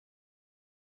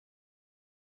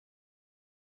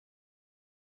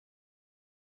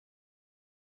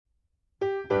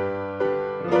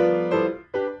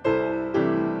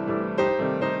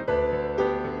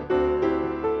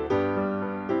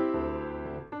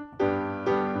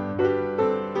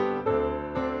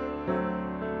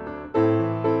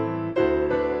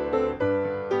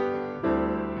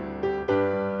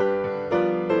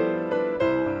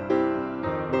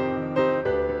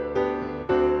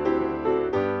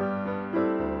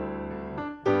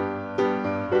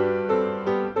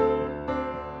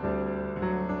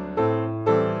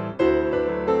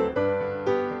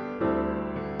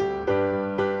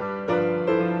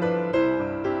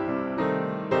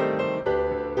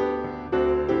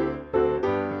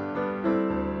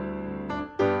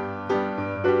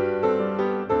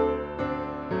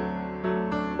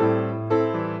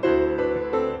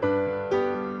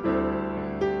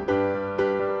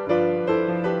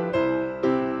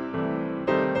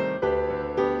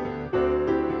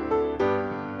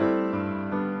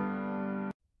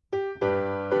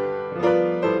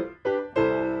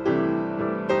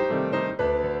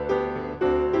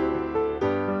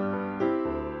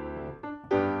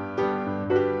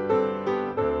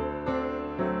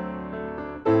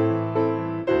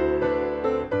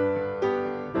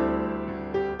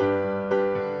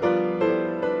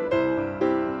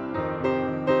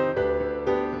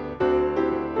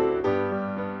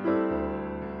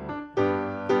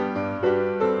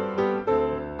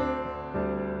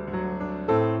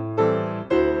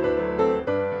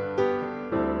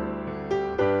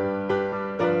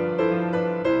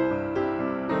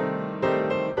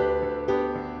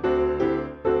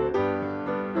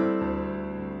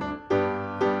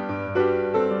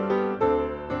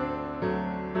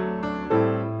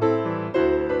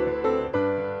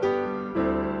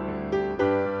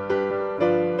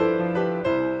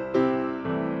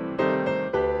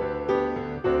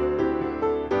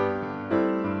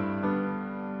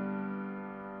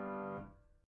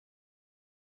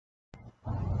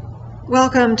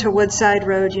Welcome to Woodside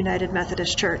Road United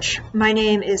Methodist Church. My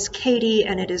name is Katie,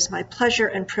 and it is my pleasure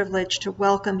and privilege to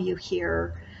welcome you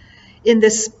here in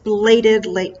this belated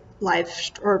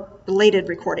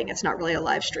recording. It's not really a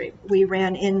live stream. We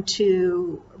ran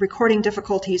into recording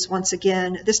difficulties once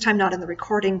again, this time not in the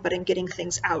recording, but in getting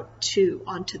things onto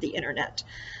the internet.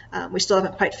 We still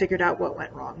haven't quite figured out what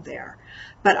went wrong there.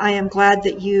 But I am glad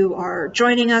that you are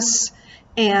joining us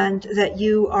and that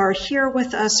you are here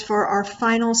with us for our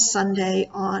final Sunday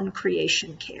on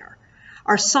creation care.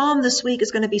 Our psalm this week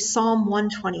is going to be Psalm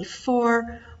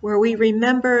 124, where we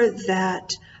remember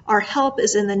that our help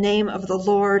is in the name of the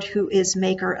Lord, who is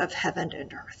maker of heaven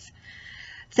and earth.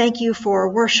 Thank you for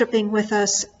worshiping with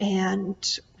us, and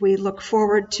we look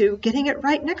forward to getting it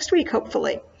right next week,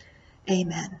 hopefully.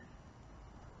 Amen.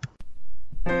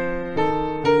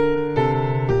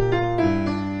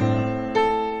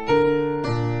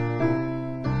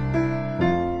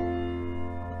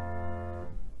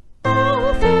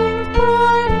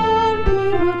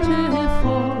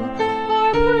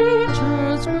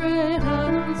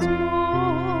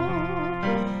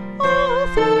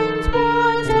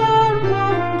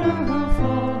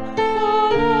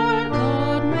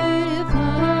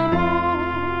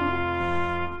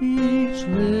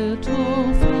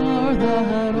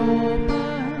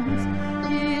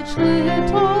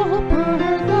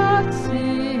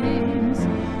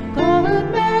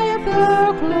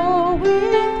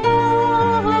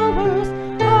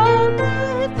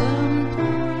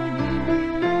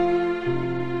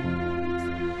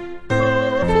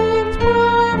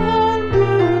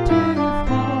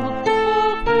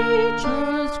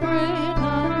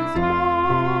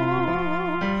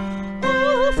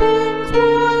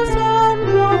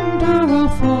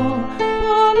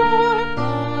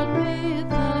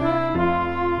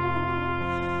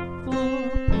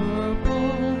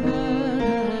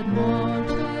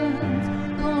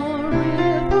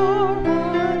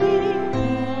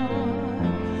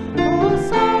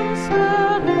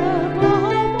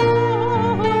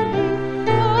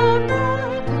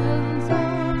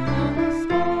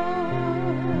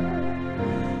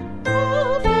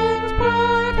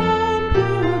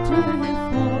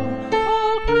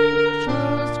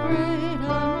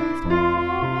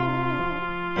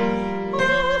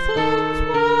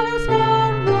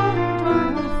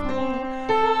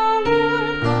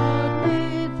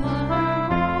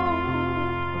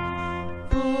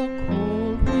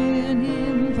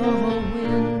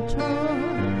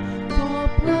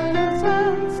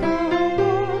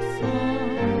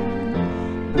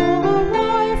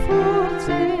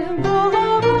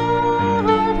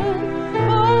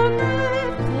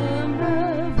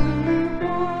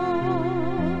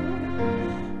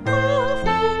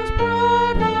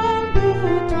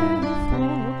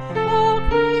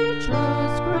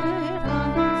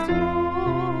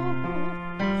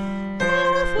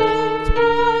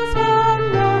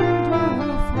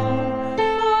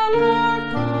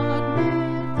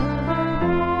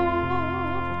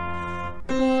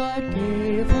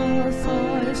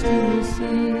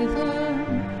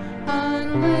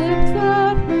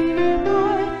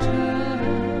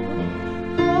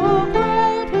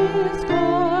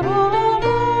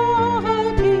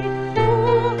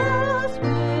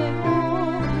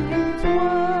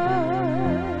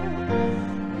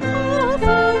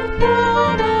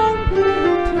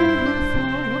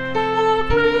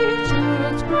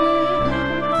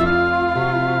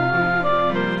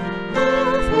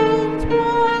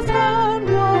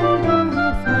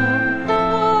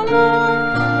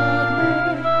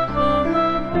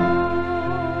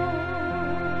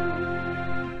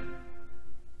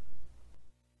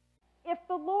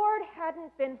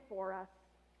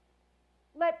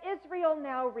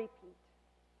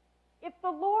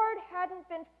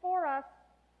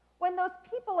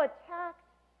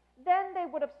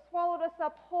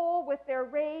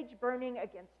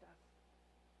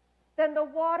 Then the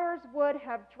waters would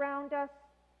have drowned us.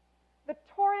 The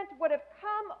torrent would have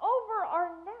come over our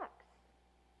necks.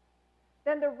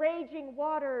 Then the raging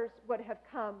waters would have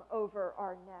come over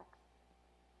our necks.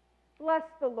 Bless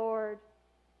the Lord,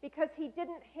 because he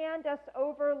didn't hand us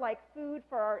over like food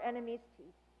for our enemies' teeth.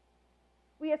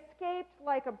 We escaped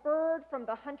like a bird from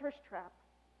the hunter's trap.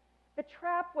 The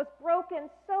trap was broken,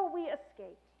 so we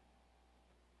escaped.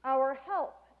 Our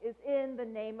help is in the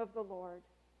name of the Lord,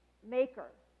 maker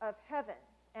of heaven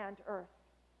and earth.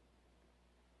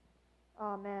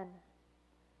 Amen.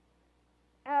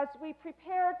 As we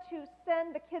prepare to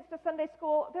send the kids to Sunday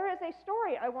school, there is a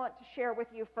story I want to share with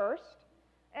you first.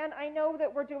 And I know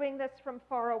that we're doing this from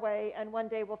far away, and one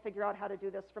day we'll figure out how to do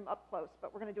this from up close,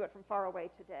 but we're going to do it from far away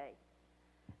today.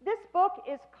 This book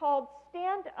is called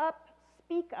Stand Up,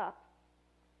 Speak Up,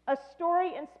 a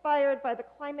story inspired by the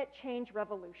climate change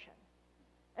revolution.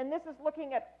 And this is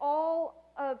looking at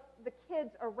all of the kids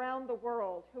around the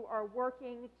world who are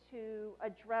working to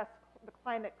address the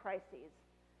climate crises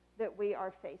that we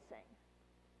are facing.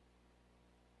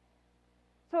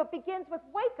 So it begins with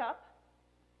wake up.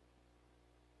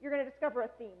 You're going to discover a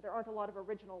theme. There aren't a lot of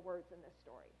original words in this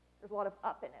story. There's a lot of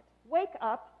up in it. Wake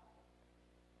up,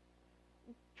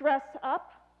 dress up,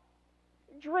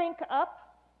 drink up,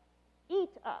 eat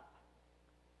up,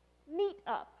 meet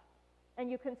up. And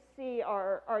you can see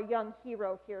our young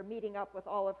hero here meeting up with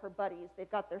all of her buddies.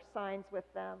 They've got their signs with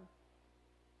them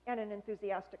and an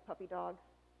enthusiastic puppy dog.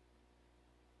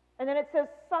 And then it says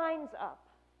signs up.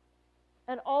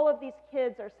 And all of these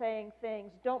kids are saying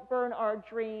things. Don't burn our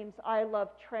dreams. I love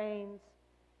trains.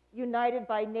 United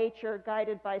by nature,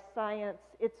 guided by science.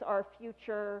 It's our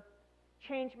future.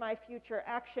 Change my future.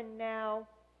 Action now.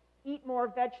 Eat more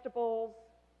vegetables.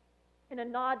 In a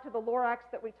nod to the Lorax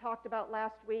that we talked about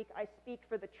last week, I speak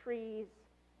for the trees.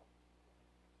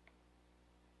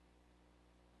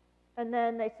 And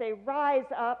then they say, rise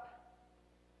up,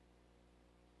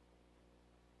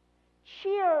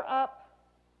 cheer up,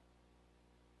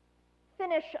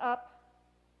 finish up.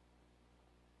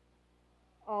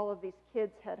 All of these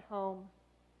kids head home.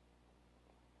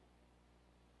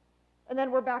 And then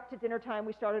we're back to dinner time.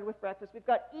 We started with breakfast. We've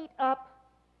got eat up,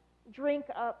 drink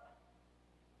up,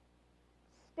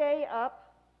 stay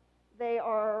up. They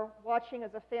are watching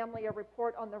as a family a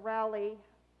report on the rally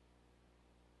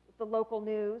with the local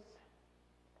news.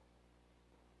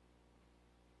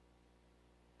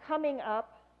 Coming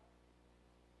up.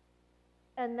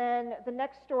 And then the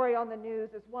next story on the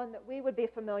news is one that we would be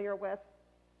familiar with.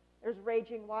 There's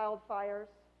raging wildfires.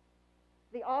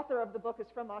 The author of the book is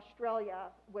from Australia,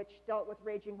 which dealt with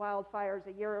raging wildfires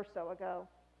a year or so ago.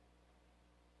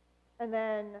 And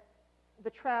then the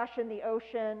trash in the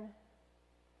ocean,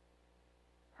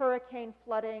 hurricane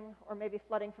flooding, or maybe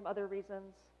flooding from other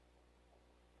reasons.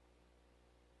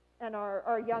 And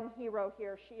our young hero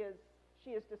here,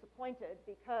 she is disappointed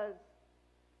because,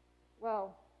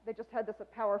 well, they just had this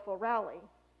powerful rally.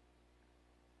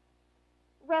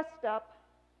 Rest up.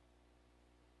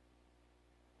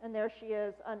 And there she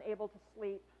is, unable to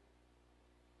sleep.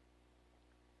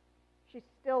 She's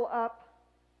still up.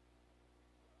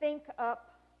 Think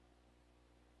up.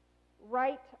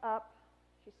 Write up.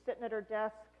 She's sitting at her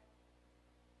desk.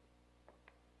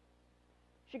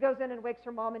 She goes in and wakes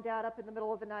her mom and dad up in the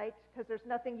middle of the night, because there's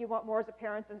nothing you want more as a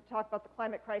parent than to talk about the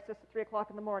climate crisis at 3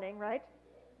 o'clock in the morning, right?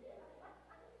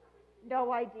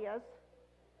 No ideas.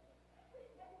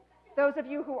 Those of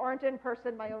you who aren't in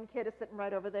person, my own kid is sitting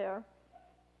right over there.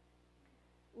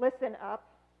 Listen up.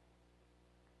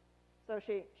 So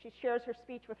she shares her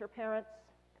speech with her parents.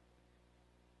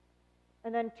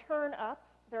 And then turn up.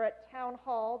 They're at town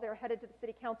hall. They're headed to the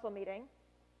city council meeting.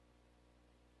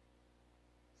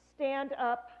 Stand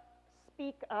up.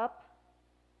 Speak up.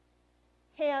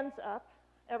 Hands up.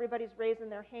 Everybody's raising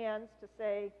their hands to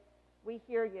say, we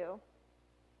hear you.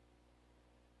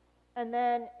 And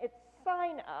then it's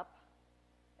sign up.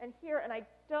 And here, and I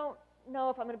don't know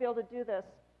if I'm going to be able to do this,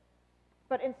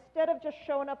 but instead of just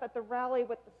showing up at the rally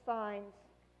with the signs,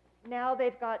 now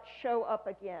they've got show up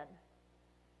again.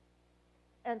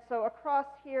 And so across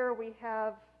here we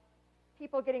have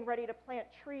people getting ready to plant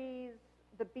trees,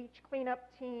 the beach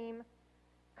cleanup team.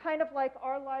 Kind of like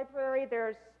our library,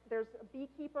 there's a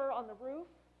beekeeper on the roof.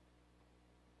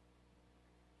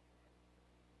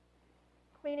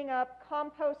 Cleaning up,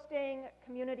 composting,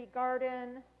 community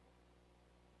garden,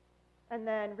 and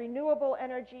then renewable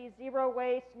energy, zero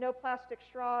waste, no plastic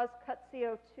straws, cut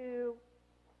CO2,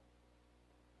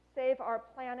 save our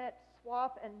planet,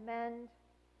 swap and mend.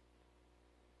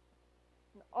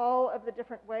 And all of the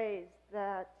different ways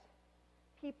that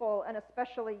people, and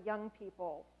especially young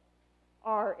people,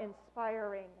 are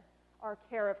inspiring our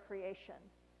care of creation.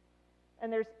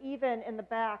 And there's even in the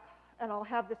back, and I'll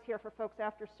have this here for folks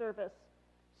after service,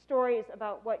 stories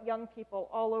about what young people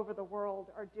all over the world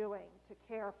are doing to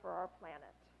care for our planet.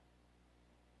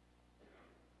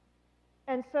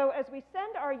 And so as we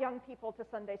send our young people to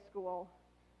Sunday school,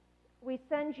 we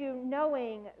send you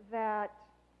knowing that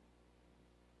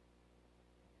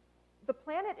the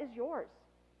planet is yours.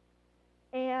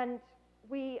 And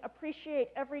we appreciate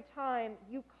every time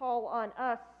you call on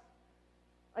us,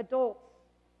 adults,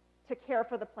 to care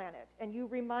for the planet. And you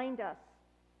remind us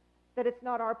that it's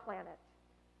not our planet,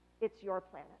 it's your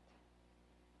planet.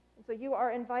 And so you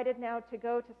are invited now to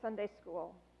go to Sunday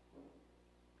school.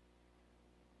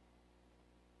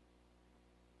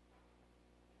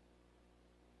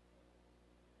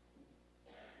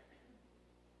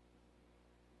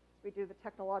 We do the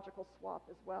technological swap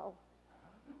as well.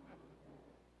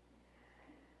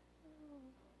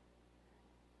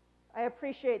 I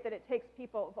appreciate that it takes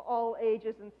people of all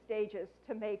ages and stages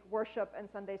to make worship and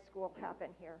Sunday school happen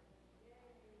here.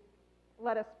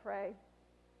 Let us pray.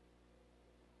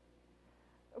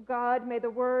 Oh God, may the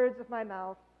words of my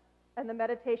mouth and the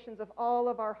meditations of all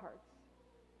of our hearts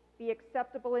be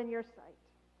acceptable in your sight,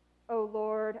 O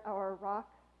Lord, our rock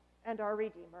and our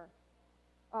Redeemer.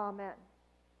 Amen.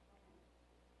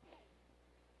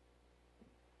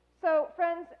 So,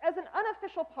 friends, as an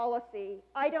unofficial policy,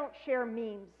 I don't share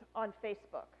memes on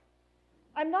Facebook.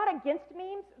 I'm not against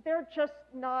memes, they're just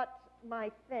not my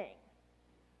thing.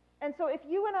 And so if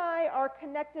you and I are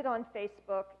connected on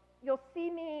Facebook, you'll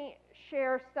see me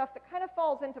share stuff that kind of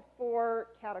falls into 4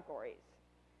 categories.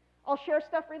 I'll share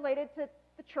stuff related to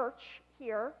the church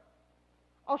here.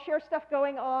 I'll share stuff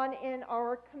going on in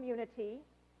our community,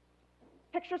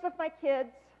 pictures of my kids,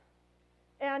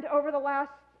 and over the last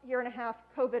year and a half,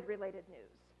 COVID-related news.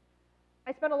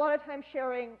 I spent a lot of time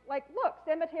sharing, like, look,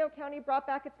 San Mateo County brought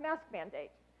back its mask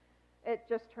mandate. It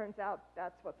just turns out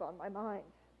that's what's on my mind.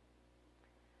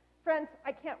 Friends,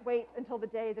 I can't wait until the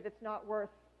day that it's not worth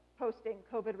posting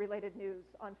COVID-related news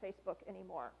on Facebook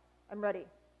anymore. I'm ready.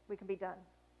 We can be done.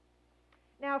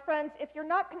 Now, friends, if you're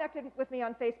not connected with me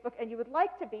on Facebook and you would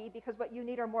like to be because what you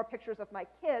need are more pictures of my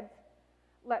kids,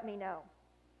 let me know.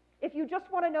 If you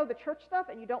just want to know the church stuff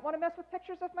and you don't want to mess with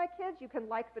pictures of my kids, you can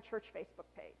like the church Facebook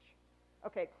page.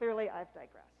 Okay, clearly I've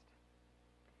digressed.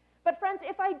 But friends,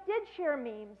 if I did share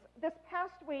memes, this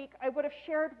past week I would have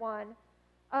shared one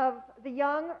of the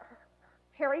young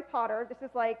Harry Potter. This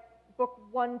is like book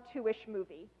 1-2-ish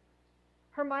movie.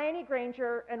 Hermione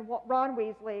Granger and Ron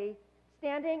Weasley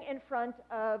standing in front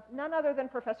of none other than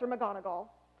Professor McGonagall.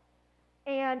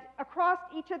 And across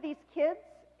each of these kids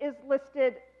is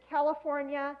listed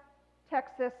California,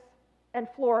 Texas, and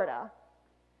Florida.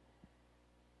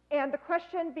 And the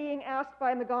question being asked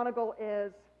by McGonagall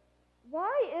is,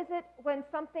 why is it when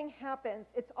something happens,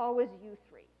 it's always you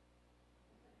 3?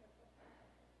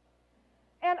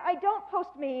 And I don't post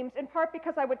memes in part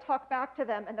because I would talk back to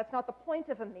them, and that's not the point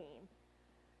of a meme.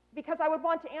 Because I would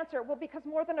want to answer, well, because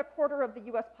more than 1/4 of the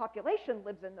US population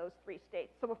lives in those 3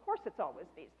 states, so of course it's always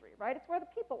these 3, right? It's where the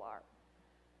people are.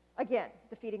 Again,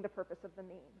 defeating the purpose of the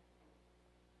meme.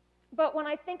 But when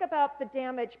I think about the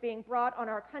damage being brought on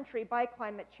our country by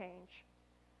climate change,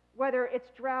 whether it's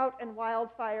drought and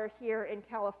wildfire here in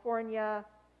California,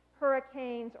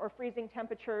 hurricanes or freezing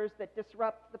temperatures that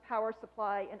disrupt the power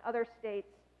supply in other states,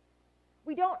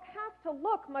 we don't have to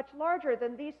look much larger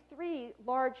than these 3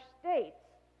 large states,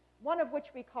 one of which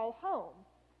we call home,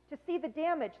 to see the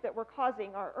damage that we're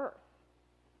causing our Earth,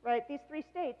 right? These 3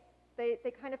 states,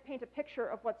 they kind of paint a picture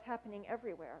of what's happening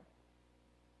everywhere.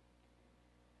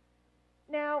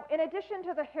 Now, in addition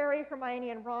to the Harry, Hermione,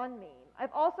 and Ron meme,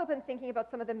 I've also been thinking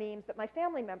about some of the memes that my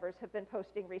family members have been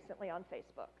posting recently on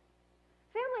Facebook.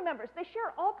 Family members, they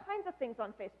share all kinds of things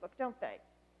on Facebook, don't they?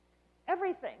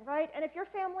 Everything, right? And if your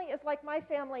family is like my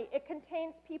family, it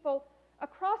contains people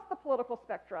across the political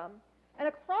spectrum, and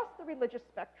across the religious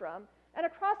spectrum, and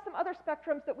across some other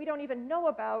spectrums that we don't even know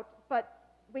about, but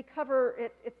we cover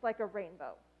it, it's like a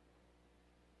rainbow.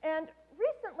 And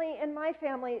recently in my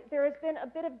family, there has been a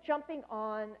bit of jumping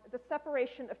on the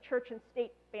separation of church and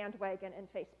state bandwagon in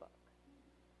Facebook.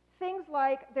 Things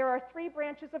like there are 3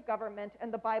 branches of government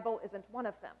and the Bible isn't one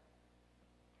of them,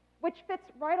 which fits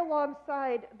right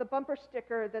alongside the bumper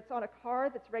sticker that's on a car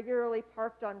that's regularly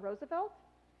parked on Roosevelt.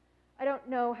 I don't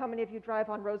know how many of you drive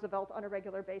on Roosevelt on a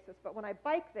regular basis, but when I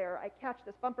bike there, I catch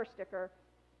this bumper sticker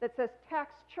that says,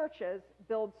 "Tax churches,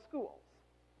 build schools,"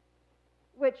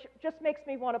 which just makes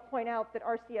me want to point out that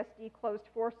RCSD closed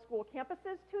 4 school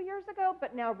campuses 2 years ago,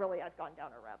 but now really I've gone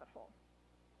down a rabbit hole.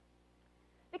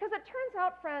 Because it turns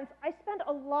out, friends, I spend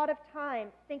a lot of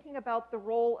time thinking about the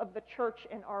role of the church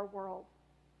in our world.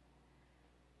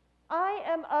 I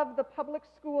am of the public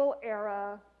school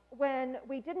era when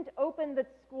we didn't open the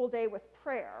school day with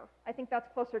prayer. I think that's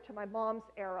closer to my mom's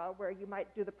era, where you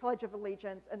might do the Pledge of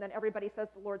Allegiance and then everybody says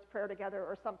the Lord's Prayer together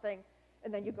or something,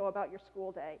 and then you go about your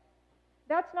school day.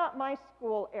 That's not my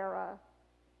school era,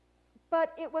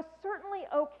 but it was certainly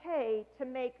okay to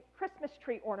make Christmas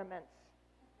tree ornaments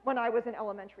when I was in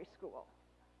elementary school.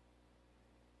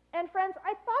 And friends,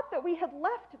 I thought that we had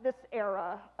left this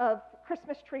era of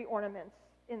Christmas tree ornaments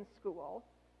in school,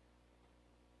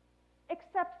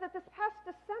 except that this past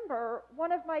December,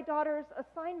 one of my daughter's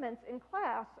assignments in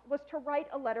class was to write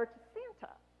a letter to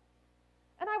Santa.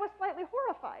 And I was slightly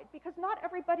horrified because not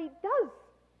everybody does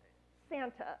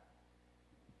Santa.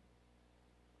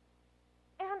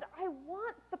 And I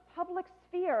want the public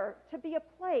sphere to be a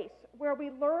place where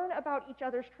we learn about each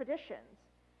other's traditions,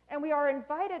 and we are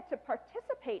invited to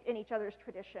participate in each other's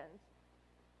traditions.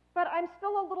 But I'm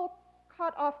still a little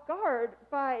caught off guard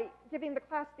by giving the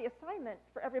class the assignment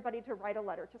for everybody to write a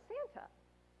letter to Santa.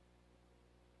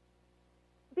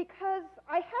 Because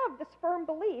I have this firm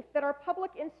belief that our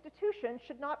public institutions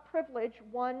should not privilege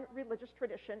one religious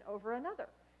tradition over another,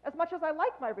 as much as I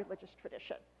like my religious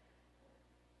tradition.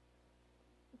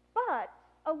 But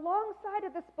alongside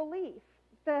of this belief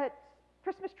that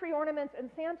Christmas tree ornaments and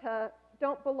Santa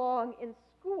don't belong in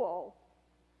school,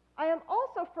 I am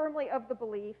also firmly of the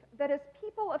belief that as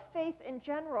people of faith in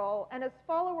general, and as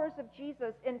followers of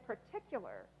Jesus in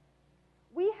particular,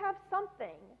 we have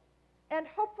something, and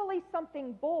hopefully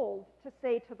something bold, to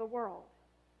say to the world.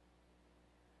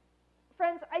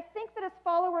 Friends, I think that as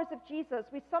followers of Jesus,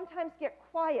 we sometimes get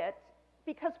quiet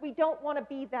because we don't want to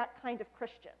be that kind of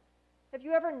Christian. Have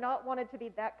you ever not wanted to be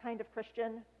that kind of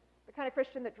Christian? The kind of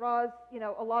Christian that draws,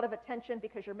 a lot of attention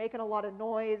because you're making a lot of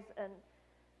noise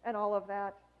and all of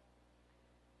that.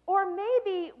 Or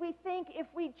maybe we think if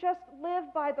we just live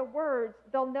by the words,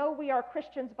 they'll know we are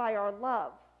Christians by our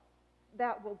love.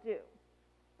 That will do,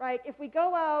 right? If we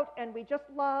go out and we just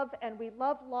love and we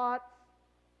love lots,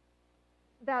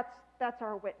 that's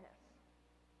our witness.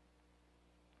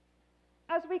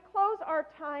 As we close our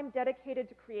time dedicated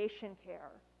to creation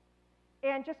care,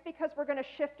 and just because we're going to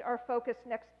shift our focus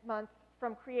next month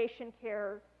from creation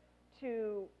care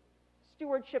to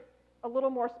stewardship, a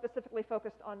little more specifically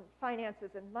focused on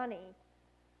finances and money,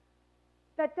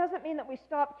 that doesn't mean that we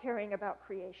stop caring about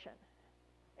creation.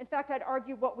 In fact, I'd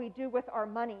argue what we do with our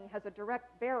money has a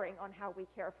direct bearing on how we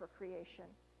care for creation.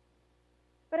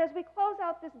 But as we close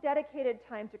out this dedicated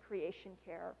time to creation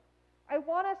care, I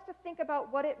want us to think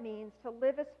about what it means to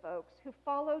live as folks who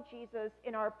follow Jesus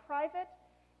in our private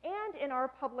and in our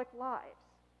public lives.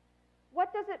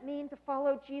 What does it mean to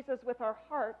follow Jesus with our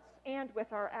hearts and with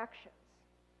our actions?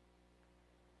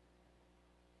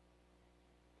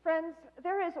 Friends,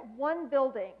 there is one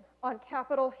building on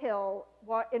Capitol Hill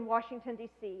in Washington,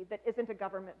 D.C. that isn't a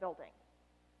government building.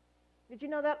 Did you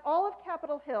know that? All of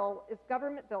Capitol Hill is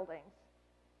government buildings,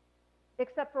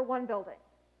 except for one building.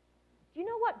 Do you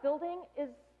know what building is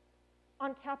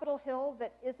on Capitol Hill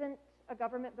that isn't a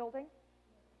government building?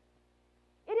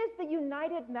 It is the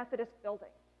United Methodist Building.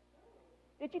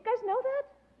 Did you guys know that?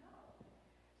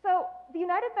 So the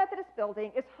United Methodist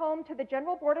Building is home to the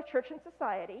General Board of Church and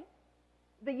Society,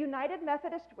 the United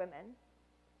Methodist Women,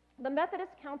 the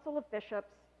Methodist Council of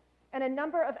Bishops, and a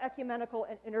number of ecumenical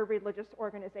and interreligious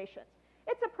organizations.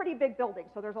 It's a pretty big building,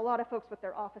 so there's a lot of folks with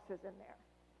their offices in there.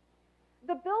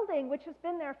 The building, which has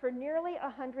been there for nearly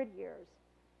 100 years,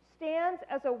 stands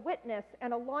as a witness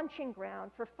and a launching ground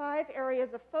for 5 areas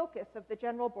of focus of the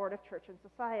General Board of Church and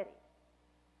Society: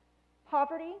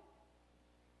 poverty,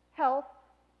 health,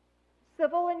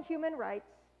 civil and human rights,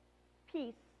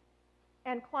 peace,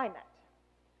 and climate.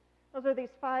 Those are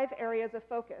these 5 areas of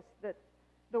focus that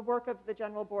the work of the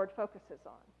General Board focuses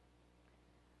on.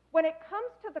 When it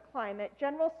comes to the climate,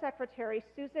 General Secretary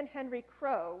Susan Henry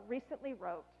Crow recently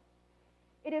wrote,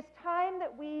 "It is time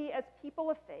that we, as people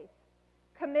of faith,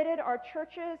 committed our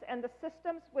churches and the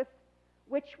systems with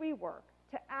which we work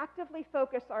to actively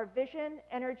focus our vision,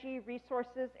 energy,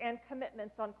 resources, and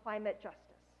commitments on climate justice."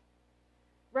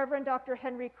 Reverend Dr.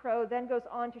 Henry Crow then goes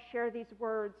on to share these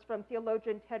words from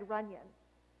theologian Ted Runyon.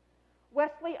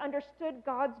 "Wesley understood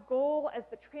God's goal as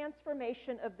the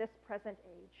transformation of this present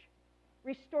age,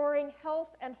 restoring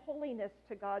health and holiness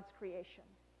to God's creation.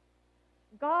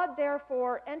 God,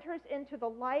 therefore, enters into the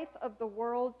life of the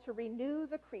world to renew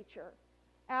the creature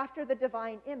after the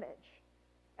divine image,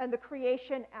 and the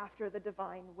creation after the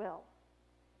divine will."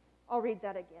 I'll read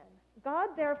that again.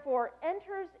 "God, therefore,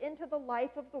 enters into the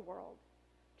life of the world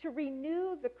to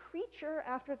renew the creature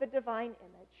after the divine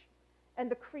image, and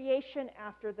the creation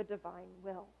after the divine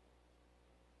will."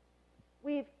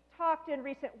 We've talked in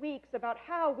recent weeks about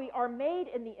how we are made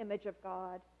in the image of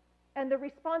God and the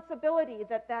responsibility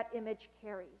that that image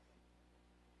carries.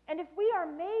 And if we are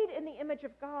made in the image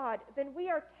of God, then we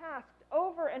are tasked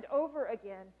over and over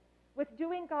again with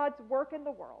doing God's work in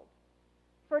the world,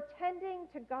 for tending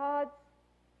to God's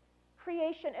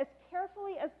creation as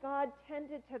carefully as God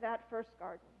tended to that first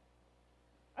garden,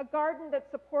 a garden that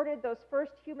supported those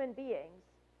first human beings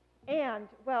and,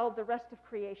 well, the rest of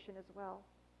creation as well.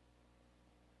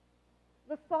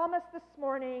 The psalmist this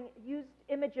morning used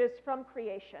images from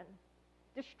creation,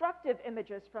 destructive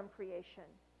images from creation,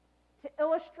 to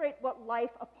illustrate what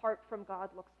life apart from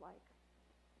God looks like.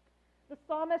 The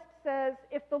psalmist says,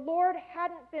 "If the Lord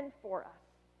hadn't been for us,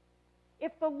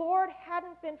 if the Lord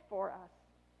hadn't been for us,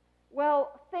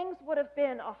 well, things would have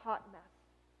been a hot mess.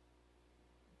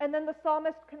 And then the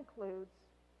psalmist concludes,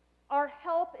 our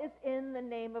help is in the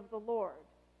name of the Lord,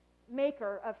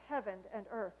 maker of heaven and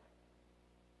earth.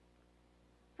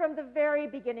 From the very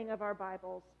beginning of our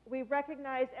Bibles, we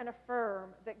recognize and affirm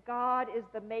that God is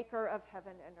the maker of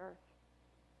heaven and earth.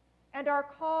 And our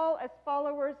call as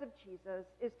followers of Jesus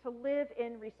is to live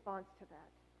in response to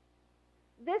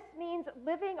that. This means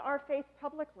living our faith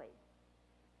publicly,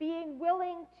 being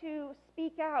willing to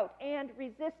speak out and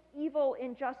resist evil,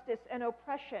 injustice, and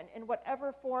oppression in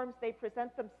whatever forms they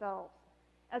present themselves,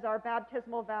 as our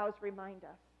baptismal vows remind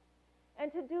us.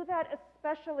 And to do that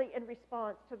especially in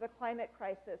response to the climate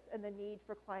crisis and the need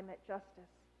for climate justice.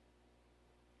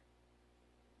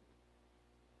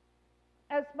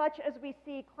 As much as we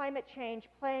see climate change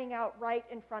playing out right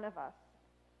in front of us,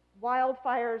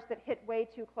 wildfires that hit way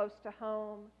too close to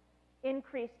home,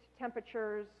 increased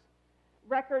temperatures,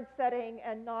 record-setting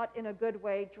and not in a good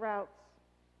way droughts.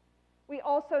 We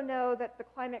also know that the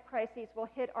climate crises will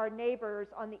hit our neighbors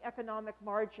on the economic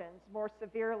margins more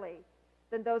severely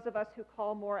than those of us who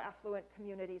call more affluent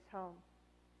communities home.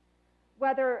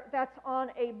 Whether that's on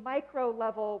a micro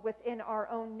level within our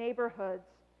own neighborhoods,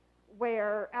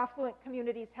 where affluent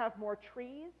communities have more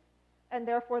trees, and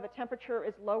therefore the temperature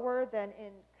is lower than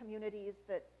in communities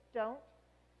that don't.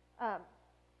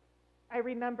 I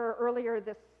remember earlier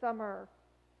this summer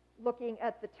looking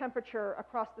at the temperature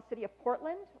across the city of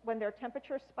Portland when their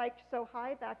temperature spiked so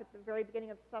high back at the very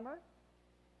beginning of the summer.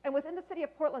 And within the city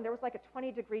of Portland, there was like a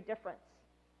 20-degree difference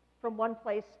from one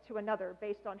place to another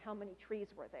based on how many trees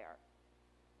were there.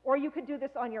 Or you could do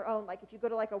this on your own, like if you go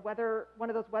to like one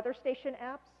of those weather station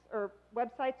apps or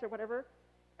websites or whatever,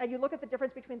 and you look at the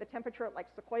difference between the temperature at like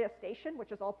Sequoia Station,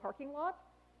 which is all parking lot,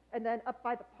 and then up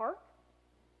by the park.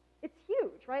 It's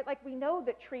huge, right? Like we know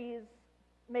that trees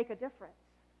make a difference.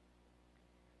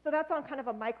 So that's on kind of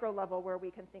a micro level where we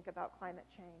can think about climate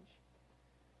change.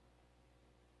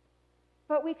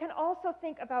 But we can also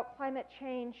think about climate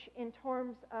change in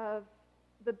terms of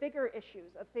the bigger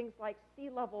issues of things like sea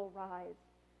level rise,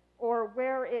 or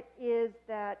where it is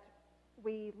that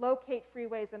we locate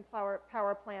freeways and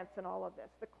power plants and all of this.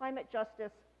 The climate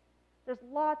justice, there's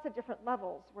lots of different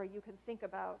levels where you can think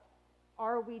about,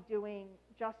 are we doing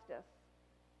justice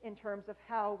in terms of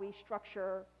how we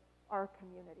structure our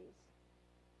communities?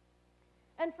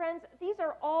 And friends, these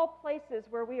are all places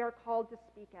where we are called to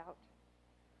speak out.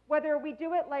 Whether we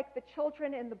do it like the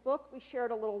children in the book we shared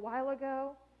a little while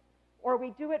ago, or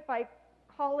we do it by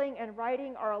calling and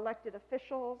writing our elected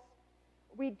officials,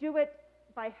 we do it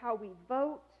by how we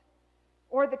vote,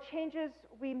 or the changes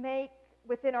we make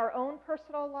within our own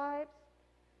personal lives.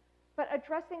 But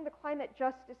addressing the climate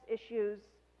justice issues,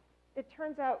 it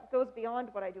turns out, goes beyond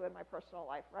what I do in my personal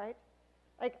life, right?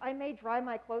 Like, I may dry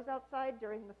my clothes outside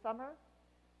during the summer,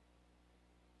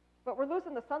 but we're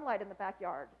losing the sunlight in the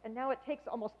backyard, and now it takes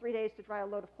almost 3 days to dry a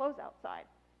load of clothes outside.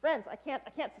 Friends, I can't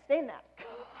sustain that.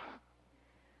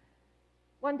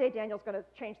 One day Daniel's going to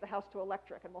change the house to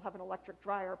electric, and we'll have an electric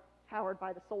dryer powered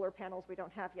by the solar panels we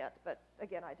don't have yet, but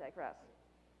again, I digress.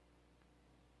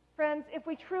 Friends, if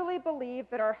we truly believe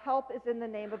that our help is in the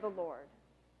name of the Lord,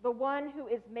 the one who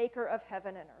is maker of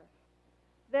heaven and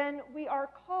earth, then we are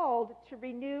called to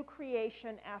renew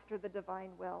creation after the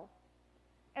divine will.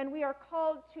 And we are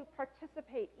called to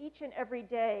participate each and every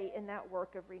day in that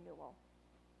work of renewal.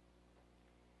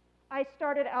 I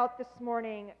started out this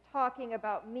morning talking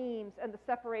about memes and the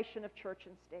separation of church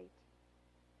and state.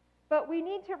 But we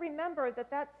need to remember that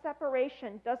that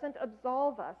separation doesn't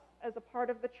absolve us as a part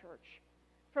of the church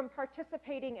from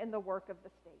participating in the work of the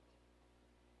state.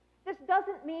 This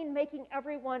doesn't mean making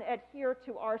everyone adhere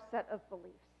to our set of beliefs.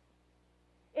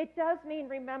 It does mean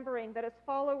remembering that as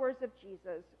followers of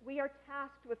Jesus, we are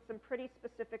tasked with some pretty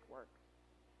specific work,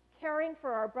 caring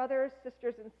for our brothers,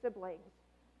 sisters, and siblings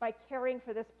by caring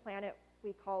for this planet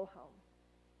we call home.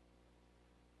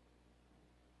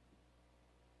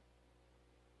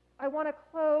 I want to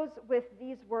close with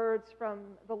these words from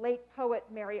the late poet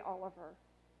Mary Oliver.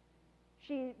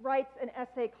 She writes an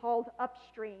essay called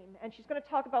Upstream, and she's going to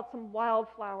talk about some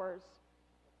wildflowers.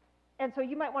 And so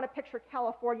you might want to picture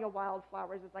California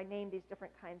wildflowers as I name these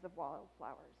different kinds of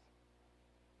wildflowers.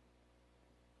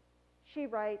 She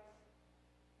writes,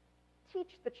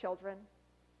 "Teach the children.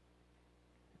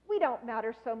 We don't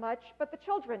matter so much, but the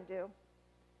children do.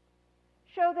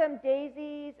 Show them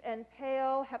daisies and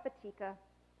pale hepatica.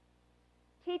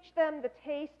 Teach them the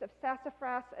taste of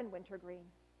sassafras and wintergreen.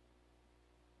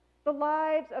 The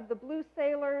lives of the blue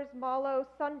sailors, mallow,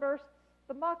 sunbursts,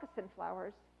 the moccasin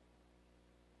flowers,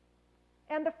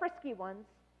 and the frisky ones,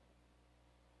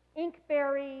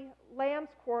 inkberry, lamb's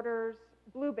quarters,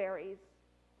 blueberries,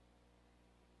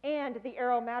 and the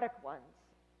aromatic ones,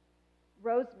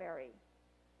 rosemary,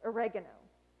 oregano.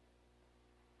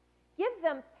 Give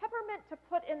them peppermint to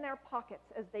put in their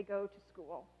pockets as they go to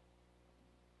school.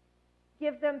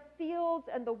 Give them fields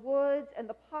and the woods and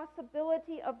the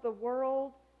possibility of the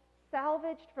world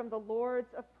salvaged from the lords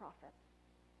of profit.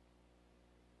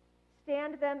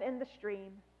 Stand them in the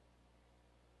stream.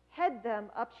 Head them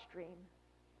upstream.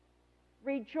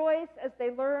 Rejoice as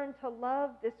they learn to love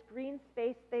this green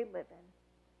space they live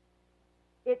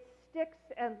in. Its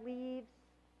sticks and leaves,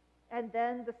 and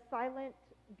then the silent,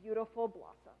 beautiful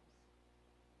blossoms.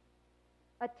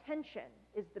 Attention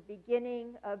is the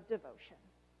beginning of devotion.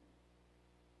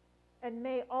 And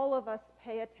may all of us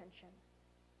pay attention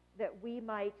that we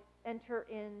might enter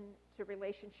into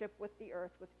relationship with the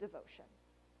earth with devotion.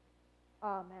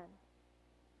 Amen.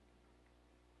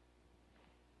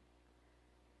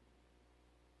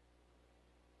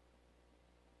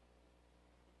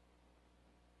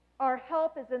 Our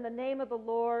help is in the name of the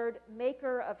Lord,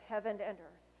 maker of heaven and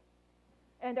earth.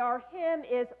 And our hymn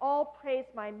is, "All praise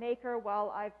my Maker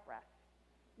while I've breath."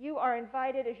 You are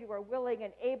invited, as you are willing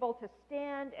and able, to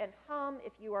stand and hum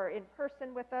if you are in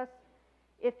person with us.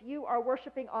 If you are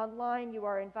worshiping online, you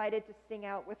are invited to sing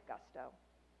out with gusto.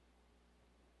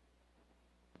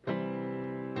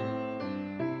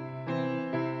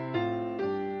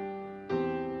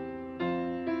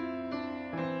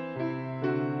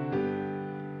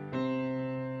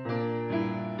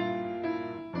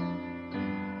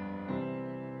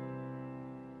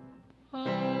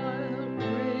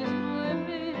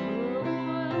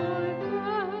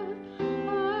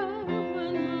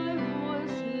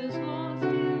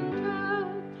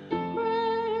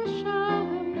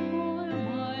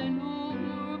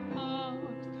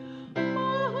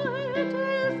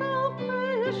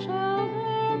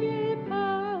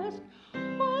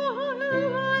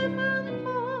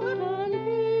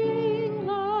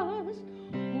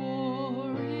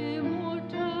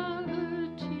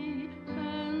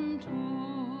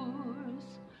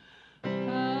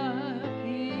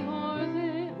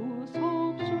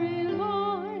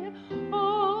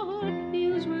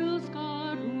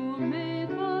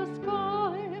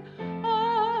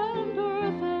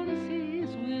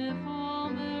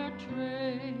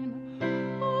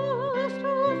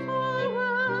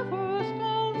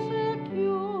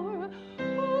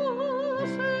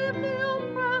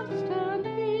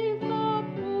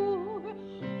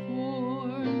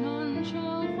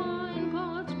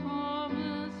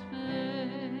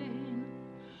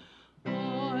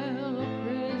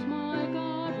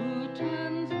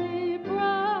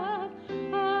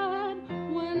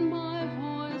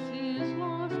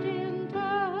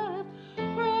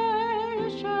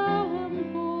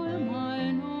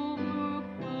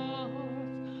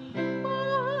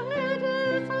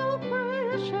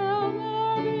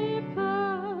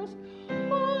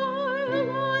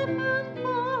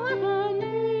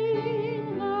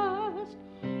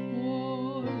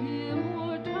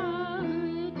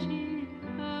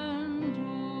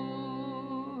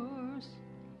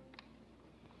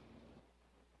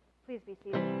 Please be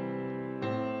seated.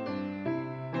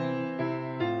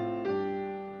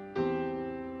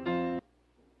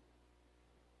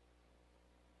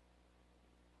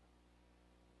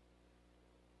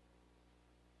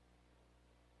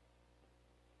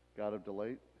 God of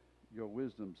delight, your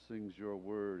wisdom sings your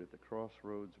word at the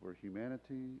crossroads where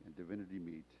humanity and divinity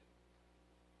meet.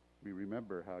 We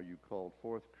remember how you called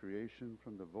forth creation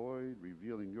from the void,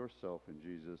 revealing yourself in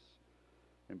Jesus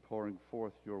and pouring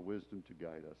forth your wisdom to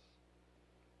guide us.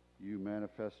 You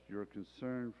manifest your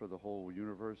concern for the whole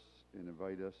universe and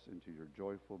invite us into your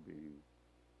joyful being.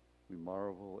 We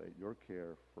marvel at your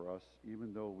care for us,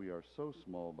 even though we are so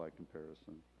small by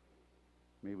comparison.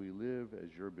 May we live as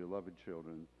your beloved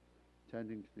children,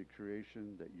 tending to the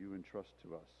creation that you entrust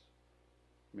to us.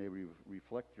 May we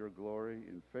reflect your glory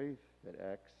in faith that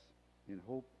acts, in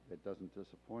hope that doesn't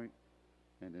disappoint,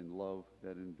 and in love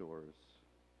that endures.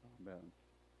 Amen.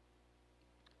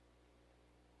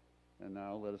 And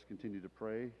now let us continue to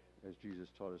pray as Jesus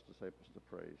taught his disciples to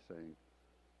pray, saying,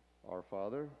 Our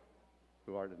Father,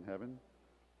 who art in heaven,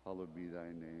 hallowed be thy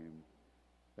name.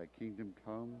 Thy kingdom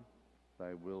come,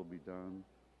 thy will be done,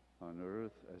 on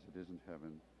earth as it is in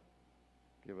heaven.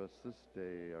 Give us this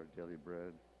day our daily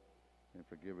bread, and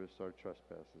forgive us our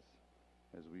trespasses,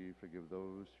 as we forgive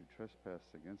those who trespass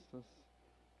against us.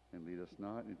 And lead us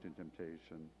not into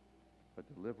temptation, but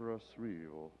deliver us from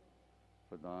evil.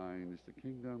 For thine is the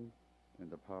kingdom, and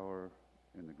the power,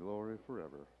 and the glory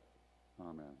forever.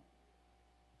 Amen.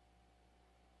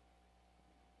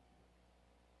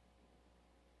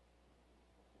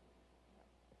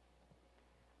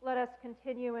 Let us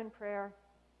continue in prayer.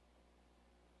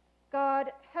 God,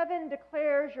 heaven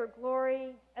declares your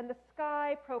glory, and the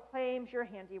sky proclaims your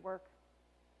handiwork.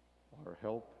 Our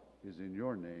help is in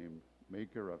your name,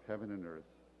 maker of heaven and earth.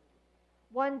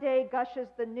 One day gushes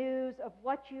the news of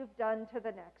what you've done to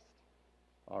the next.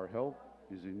 Our help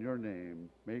is in your name,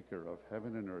 maker of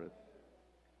heaven and earth.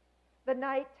 The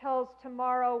night tells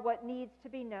tomorrow what needs to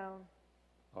be known.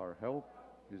 Our help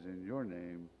is in your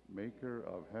name, maker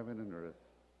of heaven and earth.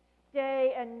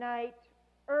 Day and night,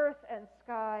 earth and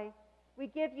sky, we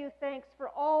give you thanks for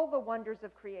all the wonders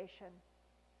of creation.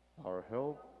 Our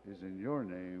help is in your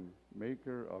name,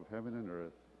 maker of heaven and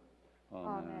earth.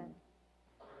 Amen.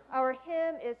 Our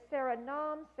hymn is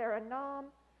Saranam, Saranam.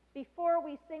 Before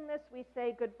we sing this, we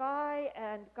say goodbye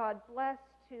and God bless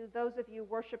to those of you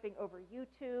worshiping over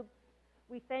YouTube.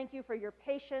 We thank you for your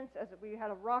patience as we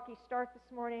had a rocky start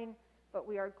this morning, but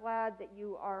we are glad that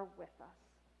you are with us.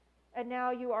 And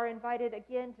now you are invited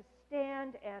again to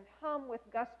stand and hum with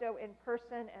gusto in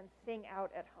person and sing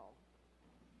out at home.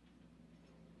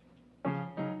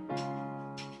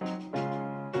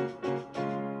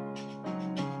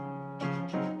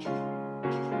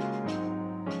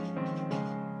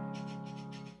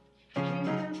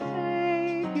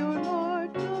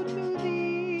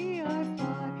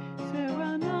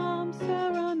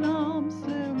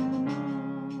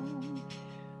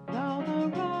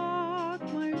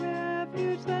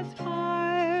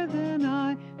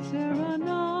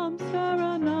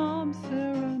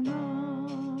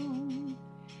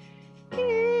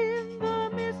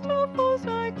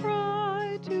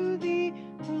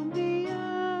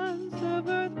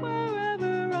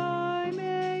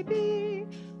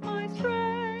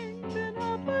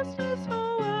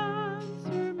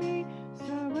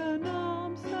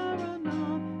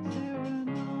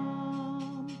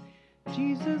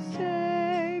 Jesus said,